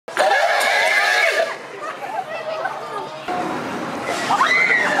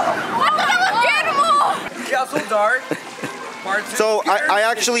So I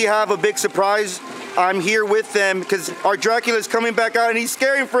actually have a big surprise. I'm here with them because Artdracula is coming back out and he's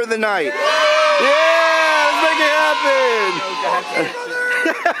scaring for the night. Yeah, let's make it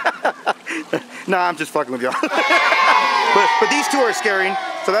happen. Nah, I'm just fucking with y'all. but these two are scaring,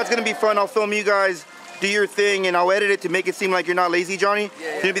 so that's gonna be fun. I'll film you guys do your thing and I'll edit it to make it seem like you're not lazy, Johnny. Yeah.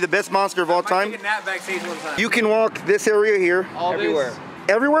 It's gonna be the best monster of all time. Take a nap backstage one time. You can walk this area here. Everywhere.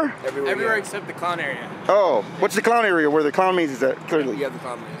 Everywhere? Everywhere except the clown area. Oh, what's the clown area where the clown maze is at? Clearly. You have the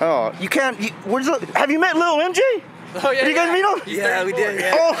clown maze. Oh, you can't. Have you met Lil MJ? Oh yeah. Did you guys meet him? Yeah, we did.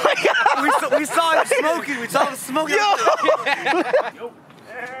 Yeah. Oh my God. we saw him smoking. We saw him smoking. Yo.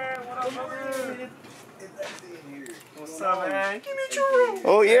 What's up, man? Give me a churro.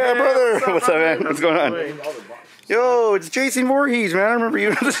 Oh yeah, brother. What's up, man? What's going on? Yo, it's Jason Voorhees, man. I remember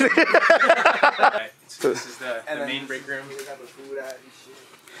you. So this is the main break room.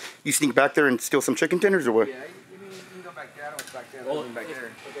 You sneak back there and steal some chicken tenders or what? Yeah, you can go back there. I don't want back there. Well,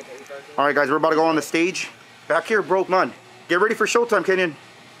 back there. All right, guys, we're about to go on the stage. Back here, broke man. Get ready for showtime, Kenyon.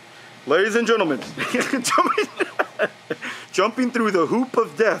 Ladies and gentlemen, jumping through the hoop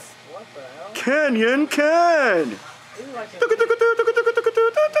of death. What the hell? Kenyonken.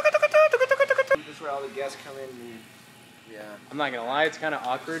 This is where all the guests come in. Yeah. I'm not gonna lie, it's kind of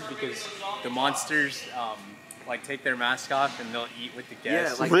awkward because the monsters like take their mask off and they'll eat with the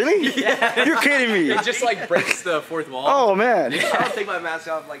guests. Yeah, like, really? Yeah. You're kidding me. It just like breaks the fourth wall. Oh man. Yeah. I don't take my mask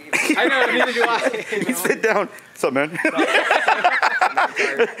off like. I know, neither do I. You sit down. What's up, man?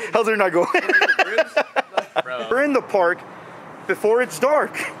 How's it not going? We're in the park before it's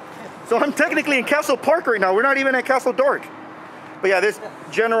dark. So I'm technically in Castle Park right now. We're not even at Castle Dark. But yeah, this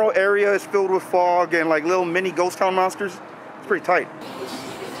general area is filled with fog and like little mini ghost town monsters. It's pretty tight.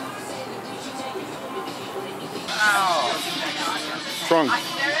 Ow. Strong.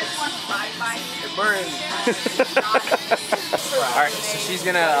 It burns. Alright, so she's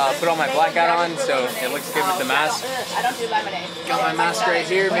gonna put all my blackout on so it looks good with the mask. I don't do lemonade. Got my mask right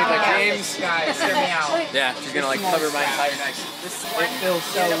here, made my claims. Guys, hear me out. Yeah, she's gonna like cover my entire neck. It feels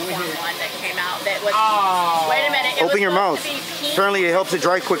so weird. One that came out that was. Wait a minute. Open your mouth. Apparently it helps it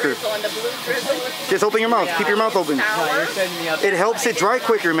dry quicker. Just open your mouth. Keep your mouth open. It helps it dry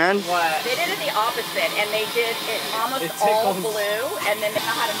quicker, man. They did it the opposite, and they did it almost all blue, and then they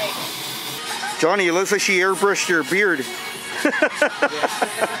know how to make it. Johnny, it looks like she airbrushed your beard.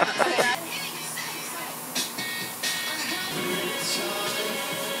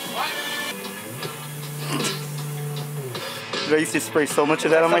 I used to spray so much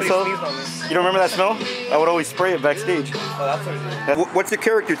of that on myself. You don't remember that smell? I would always spray it backstage. Oh, that's what it is. What's the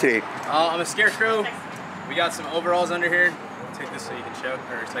character today? I'm a scarecrow. We got some overalls under here. I'll take this so you can show,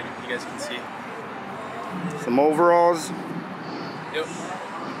 or so you guys can see. Some overalls. Yep.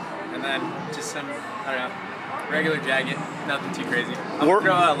 And then just some, I don't know, regular jacket. Nothing too crazy. I'm gonna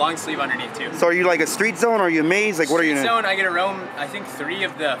throw a long sleeve underneath too. So are you like a street zone? Or are you a maze? Like what are you doing? Street zone, I get to roam, I think 3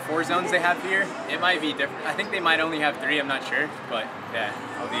 of the 4 zones they have here. It might be different. I think they might only have 3, I'm not sure. But yeah,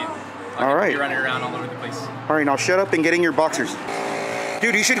 I'll be running around all over the place. All right, now shut up and get in your boxers.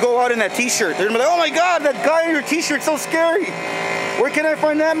 Dude, you should go out in that t-shirt. They're gonna be like, oh my God, that guy in your t-shirt's so scary. Where can I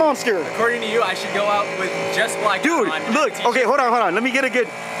find that monster? According to you, I should go out with just black. Dude, look, okay, hold on. Let me get a good,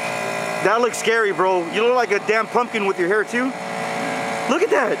 that looks scary, bro. You look like a damn pumpkin with your hair too. Look at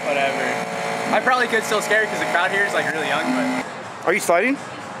that. Whatever. I probably could still scare because the crowd here is like really young, but. Are you sliding?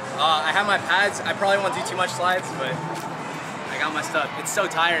 I have my pads. I probably won't do too much slides, but I got my stuff. It's so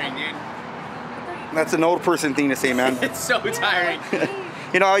tiring, dude. That's an old person thing to say, man. It's so tiring.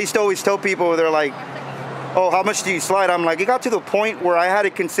 You know, I used to always tell people, they're like, oh, how much do you slide? I'm like, it got to the point where I had to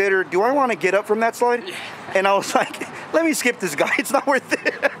consider, do I want to get up from that slide? Yeah. And I was like, let me skip this guy. It's not worth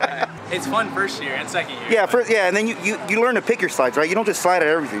it. It's fun first year and second year. Yeah, and then you learn to pick your slides, right? You don't just slide at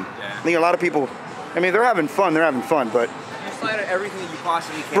everything. Yeah. I think a lot of people, I mean, they're having fun, but. You slide at everything you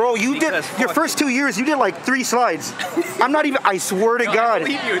possibly can. Bro, you did, your first 2 years, you did like 3 slides. I'm not even, I swear to God. I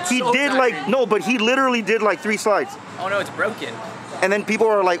believe you, he so did tiring. like, no, but he literally did like 3 slides. Oh no, it's broken. And then people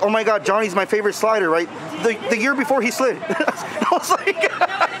are like, oh my God, Johnny's my favorite slider, right? The year before he slid. I was like,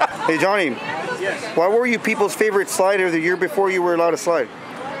 hey Johnny, yes. Why were you people's favorite slider the year before you were allowed to slide?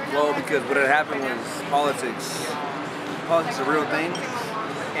 Well, because what had happened was politics. Politics is a real thing.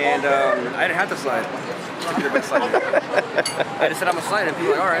 And I didn't have to slide. To be the best slider. I just said I'm a slider, and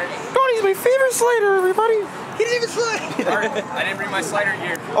people were like, all right. Johnny's my favorite slider, everybody. He didn't even slide. I didn't bring my slider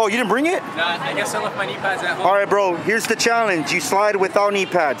here. Oh, you didn't bring it? No, I guess I left my knee pads at home. All right, bro, here's the challenge. You slide without knee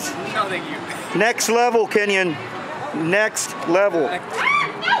pads. No, thank you. Next level, Kenyon. Next level.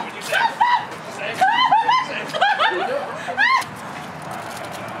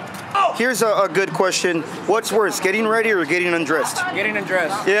 Here's a good question. What's worse, getting ready or getting undressed? Getting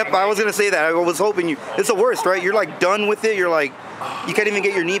undressed. Yep, I was gonna say that. I was hoping you. It's the worst, right? You're like done with it. You're like, you can't even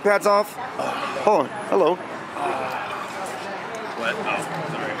get your knee pads off. Hold on. Hello. What? Oh,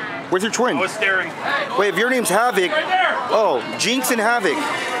 sorry. Where's your twin? I was staring. Wait, if your name's Havoc. Oh, Jinx and Havoc.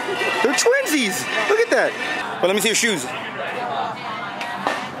 They're twinsies. Look at that. But let me see your shoes.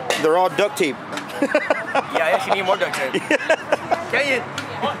 They're all duct tape. Yeah, I actually need more duct tape. Kenyon!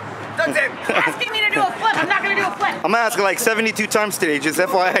 Duct tape! Asking me to do a flip. I'm not going to do a flip. I'm asking like 72 times today, just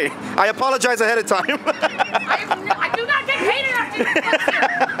FYI. I apologize ahead of time. I do not get paid enough to do flips here.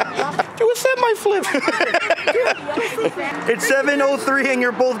 It was my flip. It's 7:03 and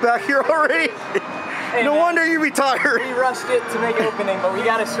you're both back here already. Hey, no man. wonder you retired. We rushed it to make opening, but we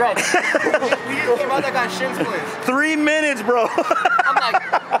gotta stretch. We just came out that got shin splints. 3 minutes, bro. I'm like,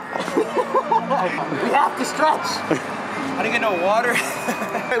 we have to stretch. I didn't get no water.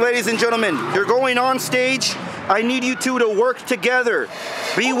 Hey, ladies and gentlemen, you're going on stage. I need you two to work together.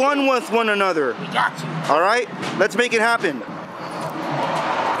 Be one with one another. We got you. All right? Let's make it happen.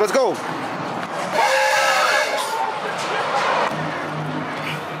 Let's go.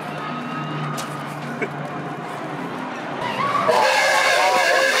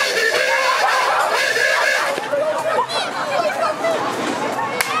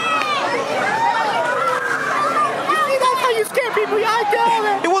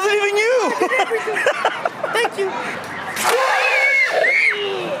 It wasn't even you. Thank you.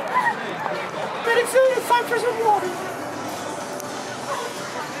 Very soon, 5% water.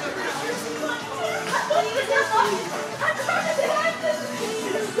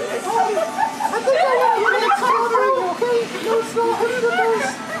 I think I want to cut over, okay? No,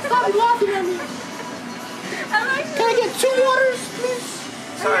 stop laughing at me. Can I get 2 waters, please?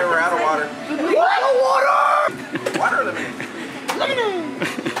 Sorry, we're out of water. Water! Water limit.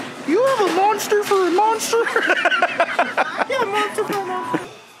 You have a monster for a monster? Yeah, monster for a monster.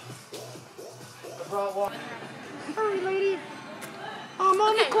 Hurry, lady. I'm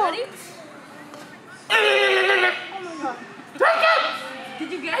on the clock. Ready? Oh my God. Drink it! Did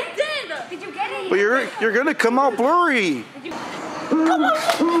you get it? Did you get it? But you're gonna come out blurry. Come on,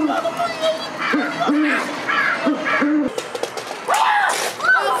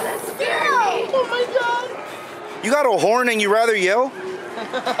 Oh, that's scary. oh my God. You got a horn and you rather yell?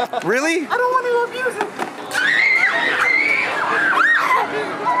 Really? I don't want to abuse it.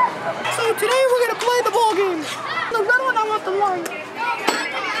 So today we're gonna play the ball game. The red one, I want the white.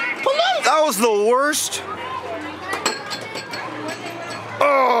 Police! That was the worst.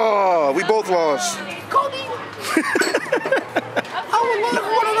 Oh, we both lost. Cody! I would love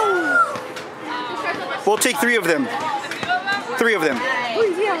one of those. We'll take 3 of them. 3 of them.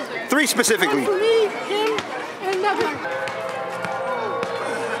 Please, yeah. 3 specifically. One for me, him, and Nevin.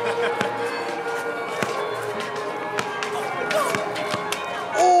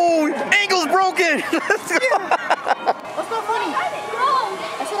 Oh, ankle's broken. Let's go. That's not funny. I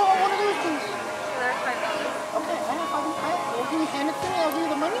said I want one of those, please. Okay, I have $5. Can you hand it to me? I'll give you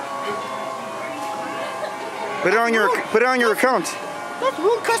the money. Put it on your account. That's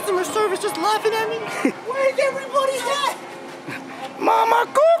rude customer service, just laughing at me. Where's everybody at? Mama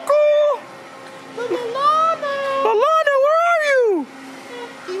Coco. Lalana. Alana, where are you?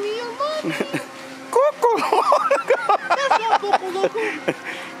 Give me your money. Coco. That's not Coco Loco.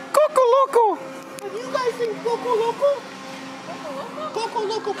 Coco Loco. Have you guys seen Coco Loco? Coco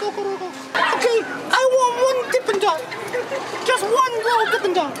Loco, Coco Loco. Okay, I want 1 Dippin' Dot. Just 1 little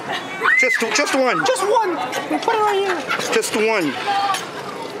Dippin' Dot. Just one. Just 1. Put it right here. Just one.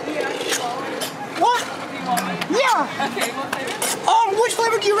 What? Yeah. Which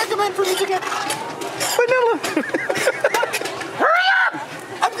flavor do you recommend for me to get? Vanilla. Hurry up!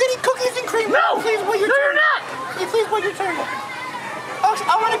 I'm getting cookies and cream. No! Please wait your turn. Not. Please wait your turn. Actually,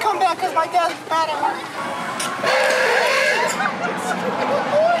 I want to come back because my dad's bad at work.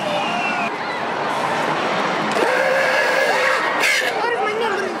 What is my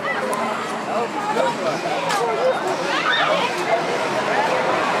number?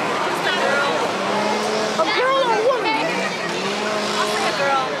 A girl or a woman?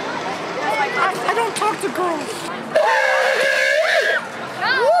 I don't talk to girls.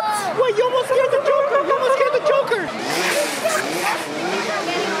 Whoops! Wait, you almost scared the Joker! You almost scared the Joker!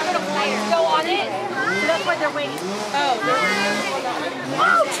 Go on it. So that's why they're waiting. Oh.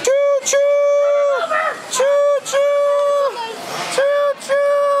 Choo choo. Choo choo. Choo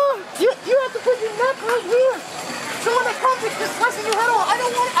choo. You have to put your neck right here. So when it comes, it's just slicing your head off. I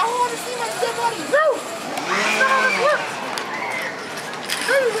don't want to see my dead body. No! That's not how this works.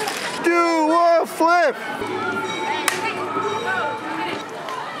 There you go. Do a flip.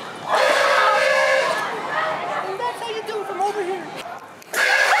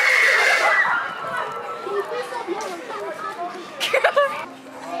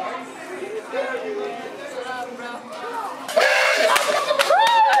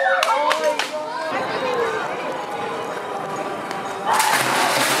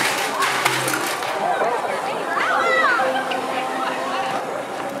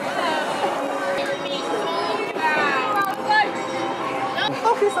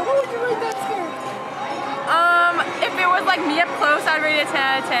 see up close, I'd rate it a 10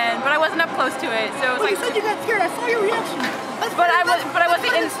 out of 10, but I wasn't up close to it, so it was like. You said you got scared. I saw your reaction. But I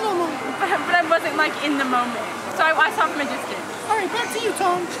wasn't like in the moment, so I saw from a distance. All right, back to you,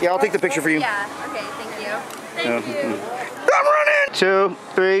 Tom. Yeah, I'll take the picture for you. Yeah. Okay. Thank you. Thank you. I'm running. 2,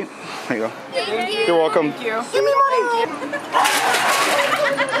 3. There you go. Thank you. You're welcome. Thank you. Give me money.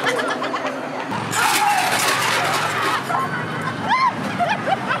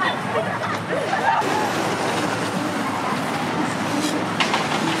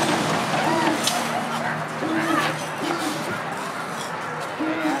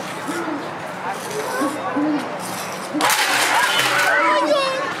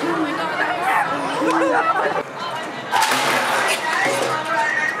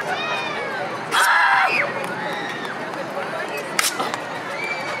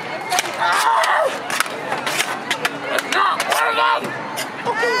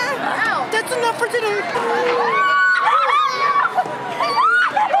 That's enough for today.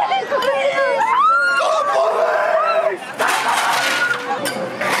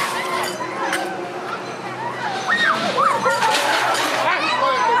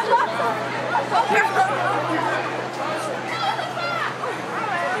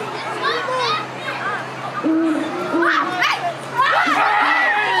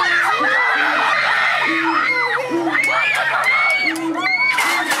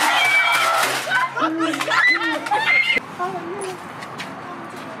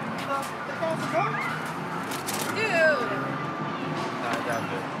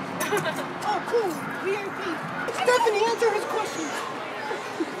 Oh, cool. VIP. Stephanie, answer his question.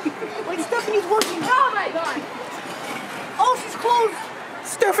 Wait, Stephanie's working. Oh my god. Oh, she's closed.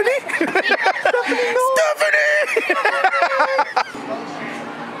 Stephanie? Stephanie, no. Stephanie!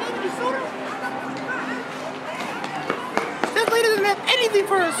 This lady doesn't have anything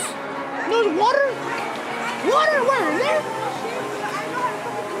for us. No water? Water? Where? There?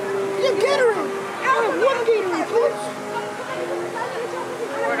 Yeah, Gatorade. I have one Gatorade, please.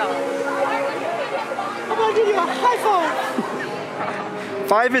 I'm gonna give you a high five.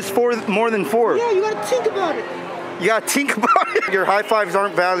 5 is more than 4. Yeah, you gotta think about it. You gotta think about it. Your high fives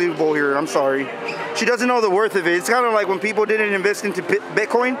aren't valuable here. I'm sorry. She doesn't know the worth of it. It's kind of like when people didn't invest into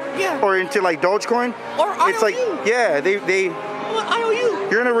Bitcoin or into like Dogecoin. Or IOU. It's like, yeah, they. What, IOU?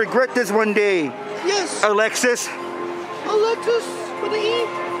 You're gonna regret this one day. Yes. Alexis. Alexis with an E.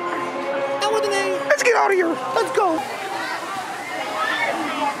 And with an A. Let's get out of here. Let's go.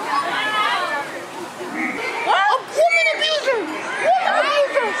 Woman abuser! Woman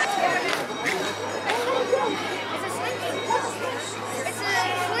abuser!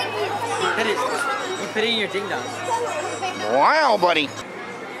 You put it in your ding dong. Wow, buddy.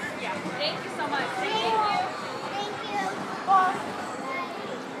 Thank you so much. Thank you.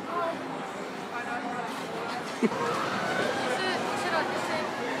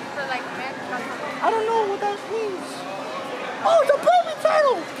 I don't know what that means. Oh, it's a baby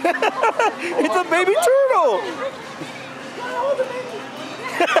turtle! It's a baby turtle! Oh, the baby.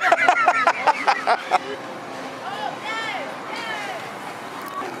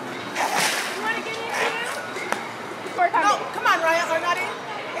 No, come on, Ryan, or not in.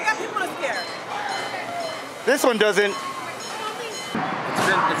 They got people to scare. This one doesn't.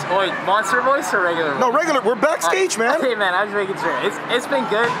 It's monster voice or regular voice? No, regular. We're backstage, man. Okay, man, I'm just making sure. It's been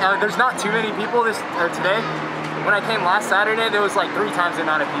good. There's not too many people today. When I came last Saturday, there was like 3 times the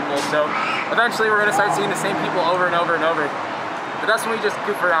amount of people. So eventually we're gonna start seeing the same people over and over and over. But that's when we just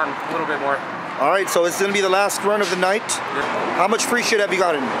goof around a little bit more. All right, so it's gonna be the last run of the night. Yep. How much free shit have you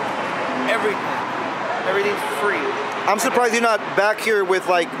gotten? Everything. Everything's free. I'm surprised you're not back here with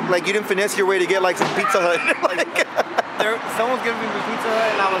like you didn't finesse your way to get like some Pizza Hut. Someone's giving me Pizza Hut,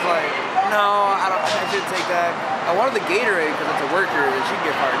 and I was like, no, I shouldn't take that. I wanted the Gatorade because it's a worker, and she'd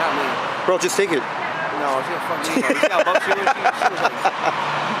get fired, not me. Bro, just take it. No, she got fucking me. You see how buff she was? She was like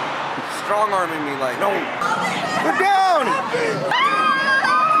strong arming me, like, no. Put down!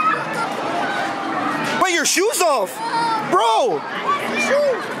 Wait, your shoes off! Bro!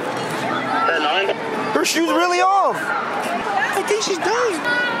 Shoes! Her shoes really off! I think she's dying.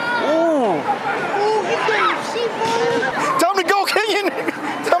 Ooh. Oh, he's dying. She died. Time to go, Kenyon!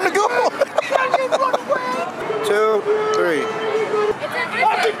 Time to go! 2, 3.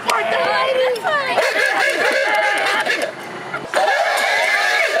 Happy birthday, lady!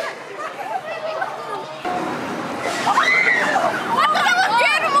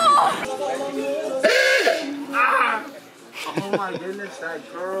 Oh my goodness, that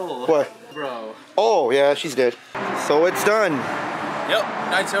girl. What? Bro. Oh, yeah, she's dead. So it's done. Yep,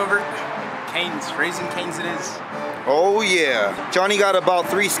 night's over. Canes, raising canes it is. Oh, yeah. Johnny got about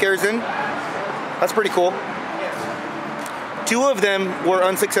 3 scares in. That's pretty cool. 2 of them were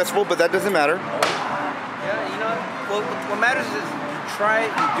unsuccessful, but that doesn't matter. Yeah, you know, well, what matters is you try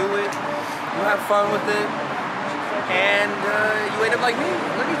it, you do it, you have fun with it, and you end up like me.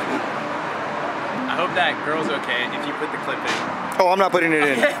 Look at me. I hope that girl's okay if you put the clip in. Oh, I'm not putting it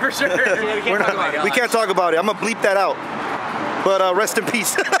in. Yeah, for sure. We can't talk about it. I'm gonna bleep that out. But rest in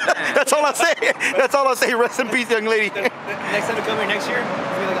peace. That's all I say. That's all I say. Rest in peace, young lady. Next time to come here next year,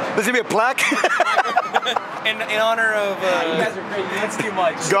 There's gonna be a plaque. in honor of. You guys are crazy. That's too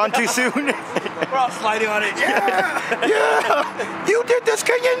much. Gone too soon. We're all sliding on it. Yeah. Yeah. You did this,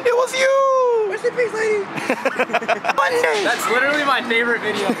 Kenyon. It was you. Rest in peace, lady. Monday. That's literally my favorite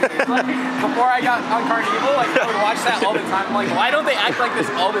video. Like, before I got on Carnival, like I would watch that all the time. I'm like, why don't they act like this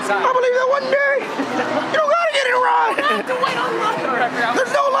all the time? I believe that one day you don't gotta get it right.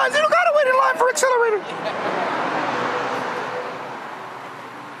 There's no lines. You don't gotta wait in line for accelerator.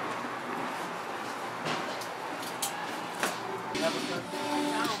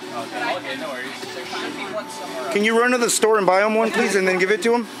 Okay, no worries. Can you run to the store and buy him one, please, and then give it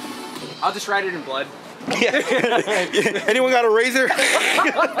to him? I'll just write it in blood. Yeah. Anyone got a razor?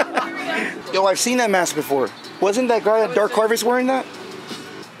 Yo, I've seen that mask before. Wasn't that guy at Dark Harvest wearing that?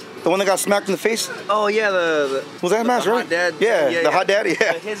 The one that got smacked in the face? Oh yeah, the Was that a mask, the right? Hot Dad. Yeah, the Hot Dad,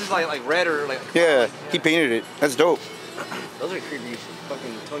 yeah. His is like red or like. Yeah, he painted it. That's dope. Those are creepy.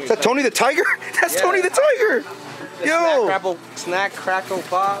 Fucking Tony. Is that Tony the Tiger? That's Tony the Tiger. Yo. Snack, crackle,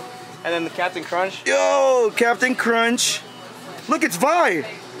 pop, and then the Captain Crunch. Yo, Captain Crunch. Look, it's Vi.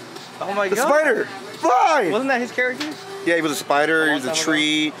 Oh my The god. spider. Vi. Wasn't that his character? Yeah, he was a spider, he was a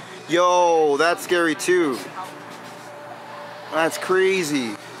tree. Yo, that's scary too. That's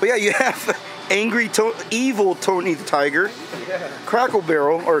crazy. But yeah, you have evil Tony the Tiger, Crackle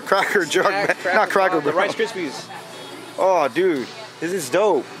Barrel, or Cracker Jug, not Cracker Barrel. The Rice Krispies. Oh, dude, this is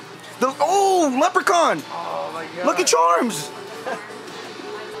dope. Leprechaun. Oh my god. Lucky Charms.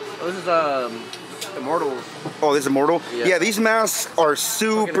 Oh, this is Immortal. Oh, this is Immortal? Yeah. Yeah, these masks are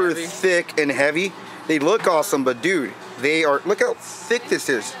super thick and heavy. They look awesome, but dude, they are, look how thick this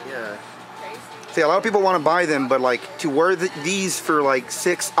is. Yeah. See, a lot of people want to buy them, but like to wear these for like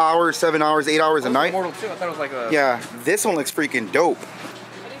 6 hours, 7 hours, 8 hours a night. Immortal too. I thought it was like a. Yeah, this one looks freaking dope.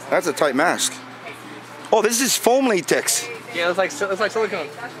 That's a tight mask. Oh, this is foam latex. Yeah, it's like silicone.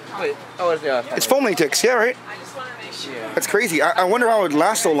 Wait. Oh, It's foam latex, yeah, right? Yeah. That's crazy. I wonder how it would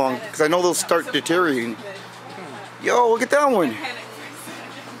last so long, because I know they'll start deteriorating. Yo, look at that one.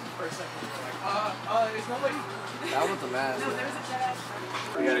 That one's a mask.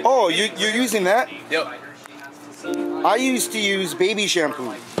 Oh, you're using that? Yep. I used to use baby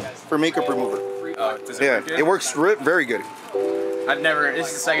shampoo for makeup remover. Oh, does it work good? It works very good. This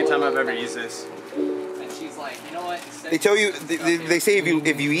is the second time I've ever used this. They tell you, they say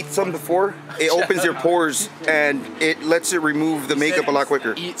if you eat some before, it opens your pores and it lets it remove the makeup a lot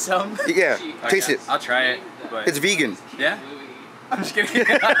quicker. Eat some? Yeah, taste it. I'll try it. But It's vegan. yeah? I'm just kidding.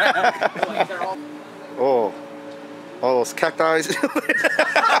 Oh, all those cacti.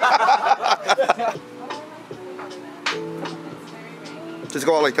 Just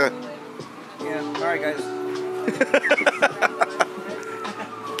go out like that. Yeah. All right, guys.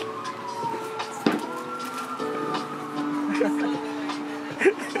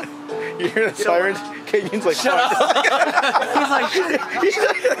 You hear the sirens? Kenyon's like, shut up. He's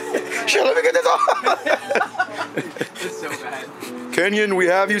like, shut up and get this off. It's so bad. Kenyon, we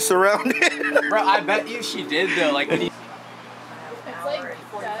have you surrounded. Bro, I bet you she did though. Like when you...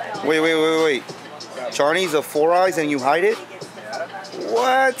 Wait. Charney's a 4 eyes and you hide it?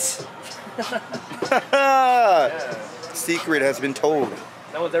 What? Secret has been told.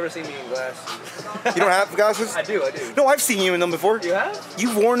 No one's ever seen me in glass. You don't have glasses? I do. No, I've seen you in them before. You have?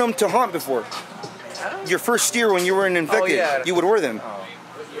 You've worn them to hunt before. Your first year when you were in Infected, you would wear them. Oh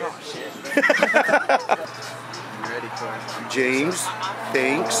shit. I'm ready for it. James,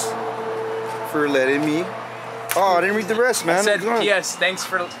 thanks for letting me. Oh, I didn't read the rest, man. I said, P.S. Thanks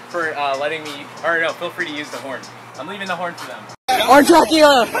for letting me. Or no, feel free to use the horn. I'm leaving the horn for them.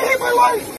 Artdracula! I hate my life!